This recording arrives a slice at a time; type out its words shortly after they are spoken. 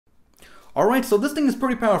Alright, so this thing is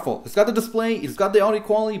pretty powerful. It's got the display, it's got the audio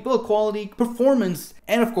quality, build quality, performance,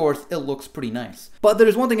 and of course, it looks pretty nice. But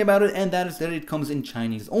there's one thing about it, and that is that it comes in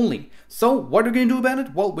Chinese only. So what are we going to do about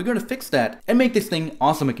it? Well, we're going to fix that and make this thing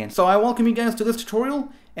awesome again. So I welcome you guys to this tutorial,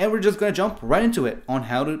 and we're just going to jump right into it on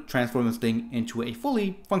how to transform this thing into a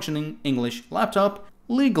fully functioning English laptop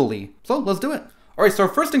legally. So let's do it. Alright, so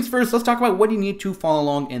first things first, let's talk about what you need to follow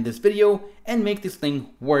along in this video and make this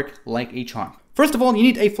thing work like a charm. First of all, you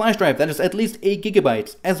need a flash drive that is at least 8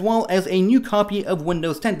 GB, as well as a new copy of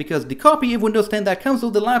Windows 10, because the copy of Windows 10 that comes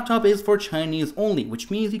with the laptop is for Chinese only, which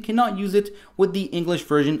means you cannot use it with the English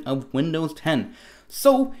version of Windows 10.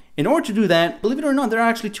 So, in order to do that, believe it or not, there are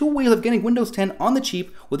actually 2 ways of getting Windows 10 on the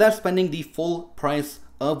cheap without spending the full price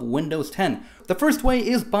of Windows 10. The first way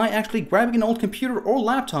is by actually grabbing an old computer or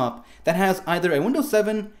laptop that has either a Windows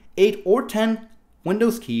 7, 8, or 10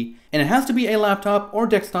 Windows key, and it has to be a laptop or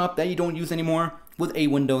desktop that you don't use anymore with a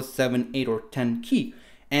Windows 7, 8, or 10 key.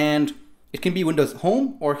 And it can be Windows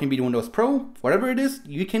Home or it can be Windows Pro, whatever it is,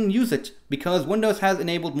 you can use it because Windows has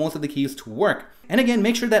enabled most of the keys to work. And again,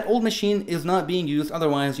 make sure that old machine is not being used,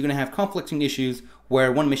 otherwise you're going to have conflicting issues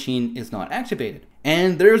where one machine is not activated.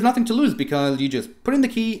 And there's nothing to lose because you just put in the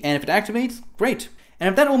key, and if it activates, great. And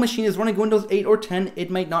if that old machine is running Windows 8 or 10,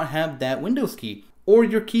 it might not have that Windows key, or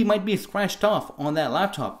your key might be scratched off on that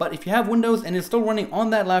laptop. But if you have Windows and it's still running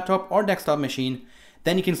on that laptop or desktop machine,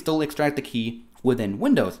 then you can still extract the key within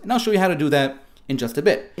Windows. And I'll show you how to do that in just a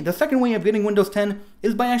bit. The second way of getting Windows 10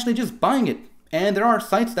 is by actually just buying it. And there are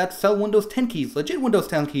sites that sell Windows 10 keys, legit Windows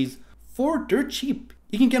 10 keys, for dirt cheap.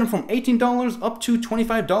 You can get them from $18 up to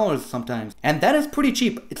 $25 sometimes. And that is pretty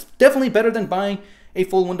cheap. It's definitely better than buying a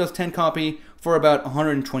full Windows 10 copy for about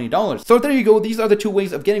 $120. So there you go. These are the 2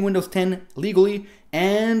 ways of getting Windows 10 legally.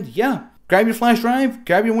 And yeah, grab your flash drive,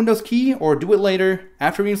 grab your Windows key, or do it later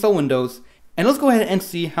after you install Windows. And let's go ahead and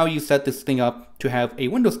see how you set this thing up to have a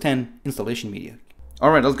Windows 10 installation media.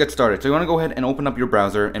 Alright, let's get started. So you want to go ahead and open up your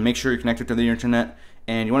browser and make sure you're connected to the internet.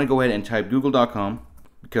 And you want to go ahead and type google.com.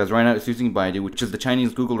 Because right now it's using Baidu, which is the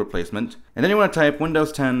Chinese Google replacement. And then you want to type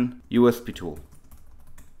Windows 10 USB tool.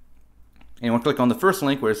 And you want to click on the first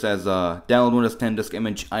link where it says download Windows 10 disk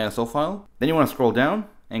image ISO file. Then you want to scroll down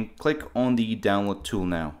and click on the download tool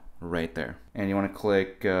now, right there. And you want to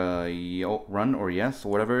click run or yes,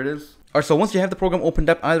 or whatever it is. Alright, so once you have the program opened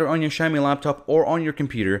up either on your Xiaomi laptop or on your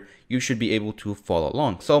computer, you should be able to follow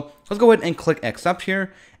along. So let's go ahead and click accept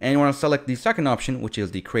here, and you want to select the second option, which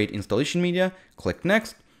is the create installation media. Click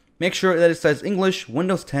next. Make sure that it says English,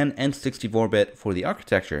 Windows 10, and 64-bit for the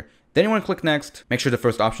architecture. Then you want to click next. Make sure the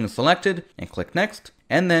first option is selected and click next,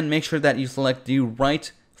 and then make sure that you select the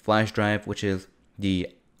right flash drive, which is the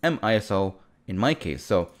MISO in my case.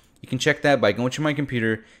 So you can check that by going to my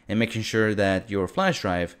computer and making sure that your flash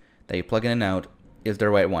drive that you plug in and out is the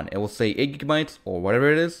right one. It will say 8 GB or whatever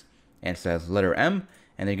it is, and it says letter M,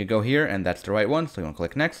 and then you can go here and that's the right one, so you want to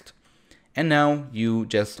click next. And now you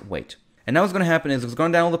just wait. And now what's going to happen is it's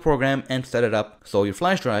going to download the program and set it up so your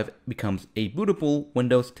flash drive becomes a bootable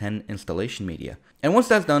Windows 10 installation media. And once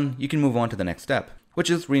that's done, you can move on to the next step, which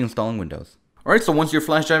is reinstalling Windows. Alright, so once your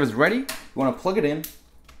flash drive is ready, you want to plug it in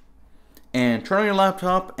and turn on your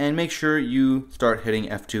laptop and make sure you start hitting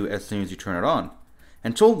F2 as soon as you turn it on,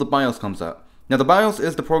 until the BIOS comes up. Now the BIOS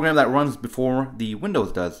is the program that runs before the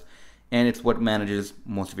Windows does, and it's what manages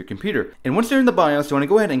most of your computer. And once you're in the BIOS, you want to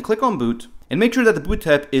go ahead and click on boot, and make sure that the boot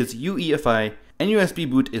type is UEFI and USB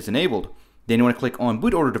boot is enabled. Then you want to click on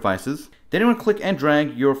boot order devices. Then you want to click and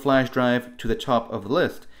drag your flash drive to the top of the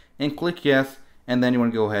list, and click yes, and then you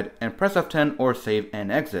want to go ahead and press F10 or save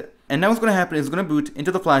and exit. And now what's going to happen is it's going to boot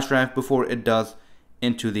into the flash drive before it does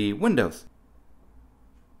into the Windows.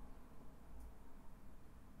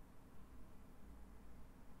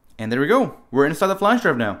 And there we go, we're inside the flash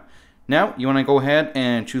drive now. Now, you want to go ahead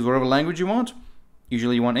and choose whatever language you want.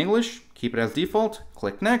 Usually you want English, keep it as default,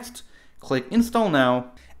 click next, click install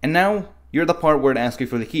now, and now you're at the part where it asks you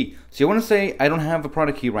for the key. So you want to say, I don't have a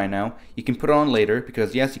product key right now. You can put it on later,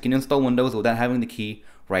 because yes, you can install Windows without having the key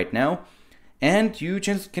right now. And you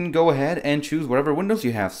just can go ahead and choose whatever Windows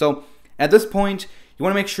you have. So at this point, you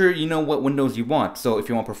want to make sure you know what Windows you want. So if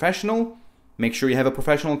you want professional, make sure you have a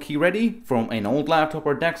professional key ready from an old laptop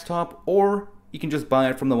or desktop, or you can just buy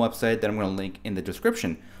it from the website that I'm going to link in the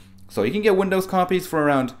description. So you can get Windows copies for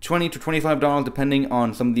around $20 to $25 depending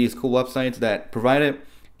on some of these cool websites that provide it,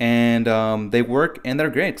 and they work and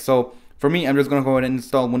they're great. So for me, I'm just going to go ahead and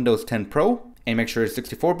install Windows 10 Pro and make sure it's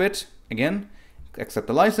 64-bit. Again, accept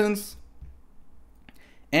the license,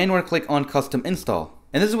 and you want to click on custom install.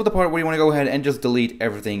 And this is what the part where you want to go ahead and just delete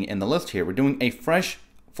everything in the list here. We're doing a fresh,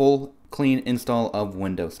 full, clean install of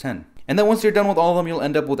Windows 10. And then once you're done with all of them, you'll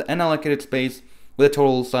end up with unallocated space with a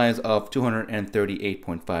total size of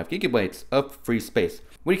 238.5 gigabytes of free space.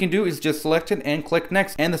 What you can do is just select it and click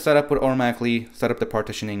next, and the setup would automatically set up the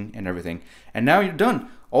partitioning and everything. And now you're done.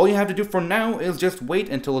 All you have to do for now is just wait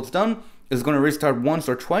until it's done. It's going to restart once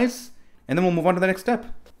or twice, and then we'll move on to the next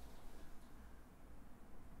step.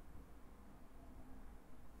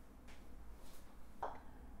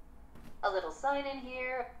 A little sign in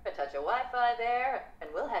here, a touch of Wi-Fi there, and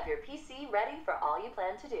we'll have your PC ready for all you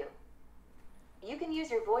plan to do. You can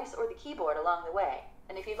use your voice or the keyboard along the way,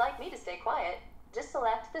 and if you'd like me to stay quiet, just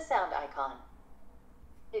select the sound icon.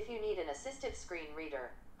 If you need an assistive screen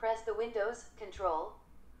reader, press the Windows Control.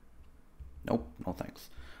 Nope, no thanks.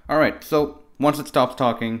 Alright, so once it stops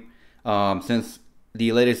talking, since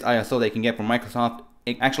the latest ISO they can get from Microsoft,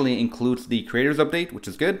 it actually includes the Creators Update, which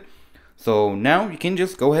is good. So now you can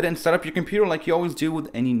just go ahead and set up your computer like you always do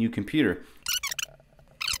with any new computer.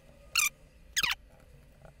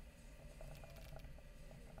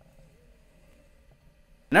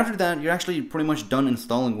 And after that, you're actually pretty much done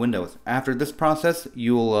installing Windows. After this process,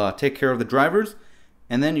 you'll take care of the drivers,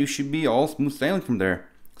 and then you should be all smooth sailing from there.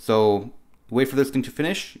 So wait for this thing to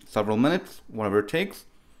finish, several minutes, whatever it takes,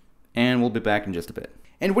 and we'll be back in just a bit.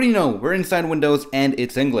 And what do you know, we're inside Windows and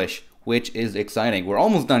it's English, which is exciting. We're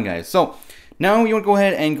almost done, guys. So now you want to go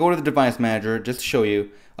ahead and go to the device manager just to show you.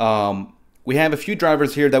 We have a few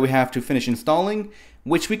drivers here that we have to finish installing,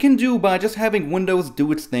 which we can do by just having Windows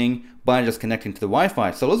do its thing by just connecting to the Wi-Fi.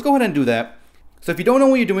 So let's go ahead and do that. So if you don't know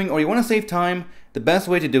what you're doing or you want to save time, the best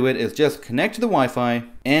way to do it is just connect to the Wi-Fi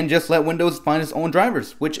and just let Windows find its own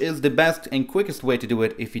drivers, which is the best and quickest way to do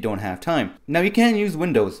it if you don't have time. Now you can use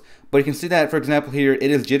Windows, but you can see that, for example, here it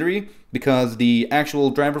is jittery because the actual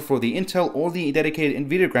driver for the Intel or the dedicated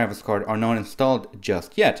NVIDIA graphics card are not installed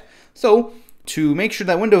just yet. So to make sure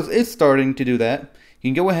that Windows is starting to do that, you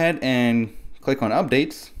can go ahead and click on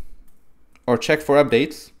Updates or Check for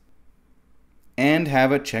Updates and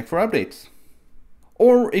have it check for updates.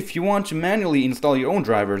 Or if you want to manually install your own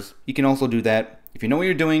drivers, you can also do that. If you know what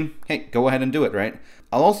you're doing, hey, go ahead and do it, right?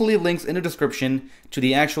 I'll also leave links in the description to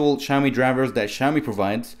the actual Xiaomi drivers that Xiaomi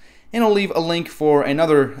provides, and I'll leave a link for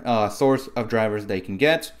another source of drivers that you can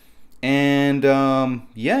get. And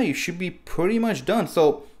yeah, you should be pretty much done.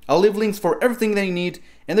 So I'll leave links for everything that you need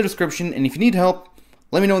in the description, and if you need help,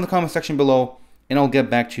 let me know in the comment section below, and I'll get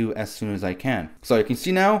back to you as soon as I can. So you can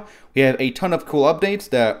see now, we have a ton of cool updates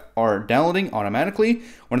that are downloading automatically.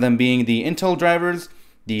 One of them being the Intel drivers,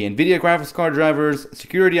 the NVIDIA graphics card drivers,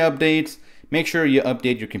 security updates. Make sure you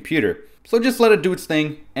update your computer. So just let it do its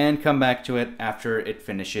thing and come back to it after it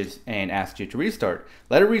finishes and asks you to restart.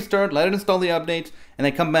 Let it restart, let it install the updates, and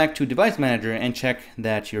then come back to Device Manager and check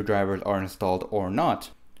that your drivers are installed or not.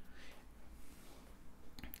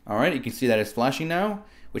 Alright, you can see that it's flashing now,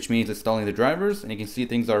 which means installing the drivers, and you can see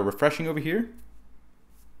things are refreshing over here.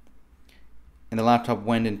 And the laptop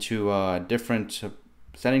went into different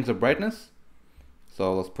settings of brightness.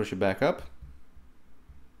 So let's push it back up.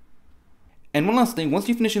 And one last thing, once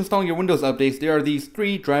you finish installing your Windows updates, there are these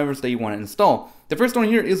 3 drivers that you want to install. The first one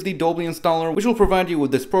here is the Dolby installer, which will provide you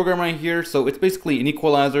with this program right here. So it's basically an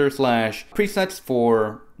equalizer / presets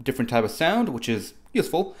for different type of sound, which is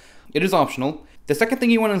useful. It is optional. The second thing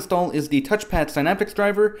you want to install is the Touchpad Synaptics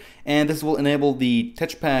driver, and this will enable the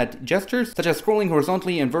touchpad gestures, such as scrolling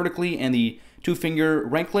horizontally and vertically, and the 2-finger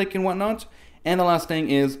right click and whatnot. And the last thing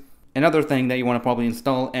is another thing that you want to probably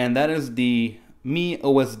install, and that is the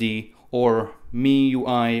MIUI or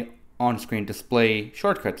MIUI on-screen display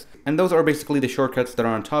shortcuts. And those are basically the shortcuts that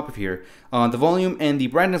are on top of here. The volume and the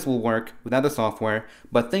brightness will work without the software,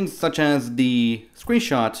 but things such as the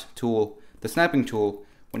screenshot tool, the snapping tool,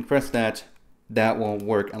 when you press that, that won't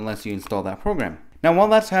work unless you install that program. Now while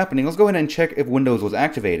that's happening, let's go ahead and check if Windows was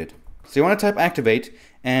activated. So you want to type activate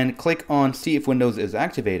and click on see if Windows is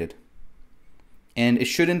activated. And it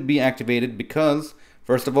shouldn't be activated because,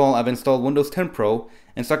 first of all, I've installed Windows 10 Pro,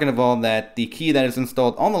 and second of all, that the key that is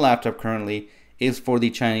installed on the laptop currently is for the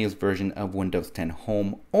Chinese version of Windows 10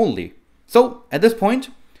 Home only. So at this point,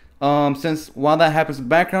 since while that happens in the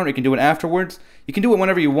background, you can do it afterwards. You can do it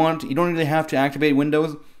whenever you want. You don't really have to activate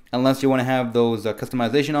Windows unless you want to have those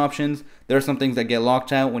customization options. There are some things that get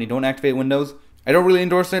locked out when you don't activate Windows. I don't really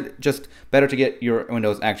endorse it, just better to get your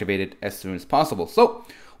Windows activated as soon as possible. So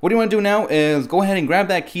what you want to do now is go ahead and grab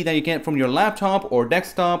that key that you get from your laptop or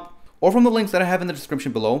desktop or from the links that I have in the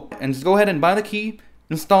description below, and just go ahead and buy the key,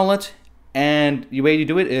 install it, and the way you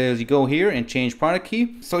do it is you go here and change product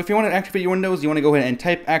key. So if you want to activate your Windows, you want to go ahead and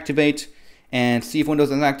type activate and see if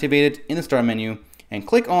Windows is activated in the start menu and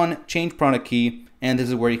click on change product key, and this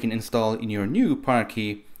is where you can install in your new product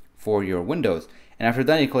key for your Windows. And after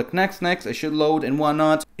that, you click next, it should load and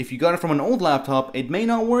whatnot. If you got it from an old laptop, it may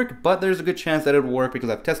not work, but there's a good chance that it will work because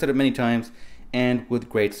I've tested it many times and with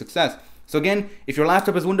great success. So again, if your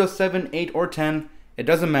laptop is Windows 7, 8, or 10, it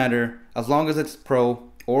doesn't matter. As long as it's Pro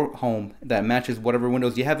or Home that matches whatever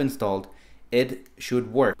Windows you have installed, it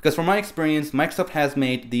should work. Because from my experience, Microsoft has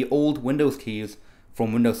made the old Windows keys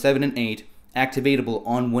from Windows 7 and 8 activatable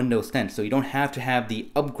on Windows 10. So you don't have to have the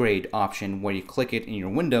upgrade option where you click it in your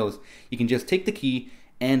Windows. You can just take the key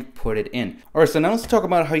and put it in. Alright, so now let's talk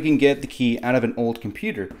about how you can get the key out of an old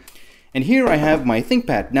computer. And here I have my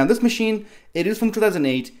ThinkPad. Now this machine, it is from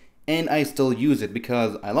 2008, and I still use it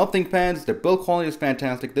because I love ThinkPads. Their build quality is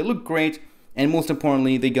fantastic, they look great, and most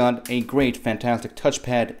importantly, they got a great, fantastic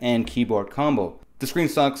touchpad and keyboard combo. The screen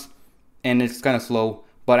sucks, and it's kind of slow,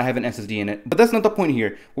 but I have an SSD in it. But that's not the point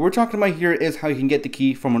here. What we're talking about here is how you can get the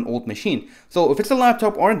key from an old machine. So if it's a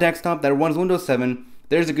laptop or a desktop that runs Windows 7,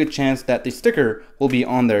 there's a good chance that the sticker will be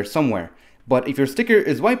on there somewhere. But if your sticker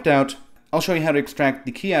is wiped out, I'll show you how to extract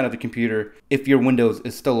the key out of the computer if your Windows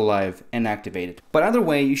is still alive and activated. But either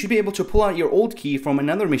way, you should be able to pull out your old key from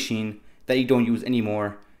another machine that you don't use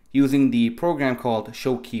anymore using the program called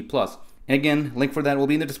Show Key Plus. And again, link for that will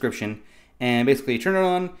be in the description. And basically turn it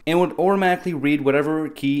on and it would automatically read whatever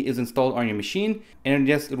key is installed on your machine. And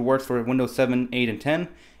yes, it works for Windows 7, 8, and 10.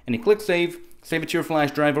 And you click save it to your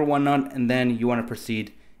flash drive or whatnot, and then you want to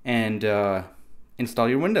proceed and install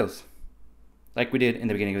your Windows, like we did in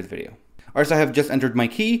the beginning of the video. Alright, so I have just entered my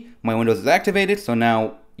key, my Windows is activated, so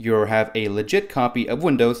now you have a legit copy of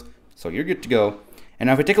Windows, so you're good to go. And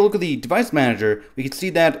now if we take a look at the device manager, we can see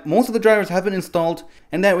that most of the drivers have been installed,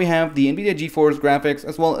 and that we have the NVIDIA GeForce graphics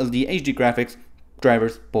as well as the HD graphics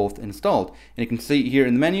drivers both installed. And you can see here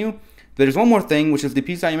in the menu, there's one more thing, which is the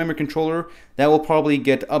PCI memory controller that will probably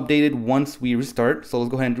get updated once we restart. So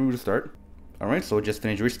let's go ahead and do restart. Alright, so just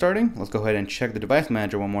finished restarting. Let's go ahead and check the device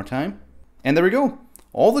manager one more time. And there we go.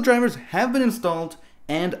 All the drivers have been installed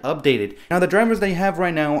and updated. Now the drivers that you have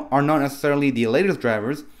right now are not necessarily the latest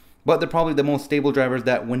drivers, but they're probably the most stable drivers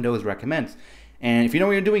that Windows recommends. And if you know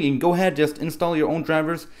what you're doing, you can go ahead, just install your own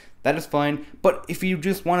drivers. That is fine. But if you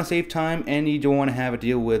just want to save time and you don't want to have a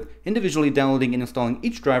deal with individually downloading and installing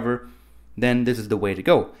each driver, then this is the way to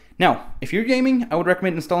go. Now, if you're gaming, I would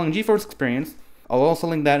recommend installing GeForce Experience. I'll also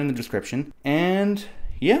link that in the description. And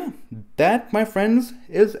yeah, that, my friends,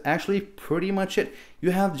 is actually pretty much it.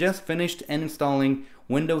 You have just finished and installing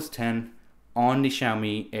Windows 10 on the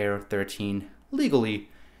Xiaomi Air 13 legally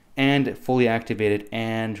and fully activated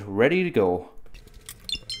and ready to go.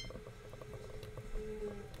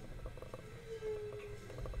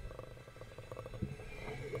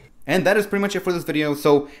 And that is pretty much it for this video.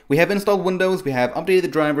 So we have installed Windows, we have updated the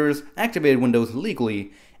drivers, activated Windows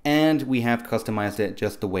legally, and we have customized it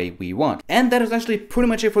just the way we want. And that is actually pretty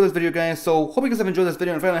much it for this video, guys. So hope you guys have enjoyed this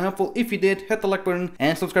video and found it helpful. If you did, hit the like button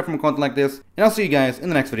and subscribe for more content like this. And I'll see you guys in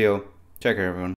the next video. Take care, everyone.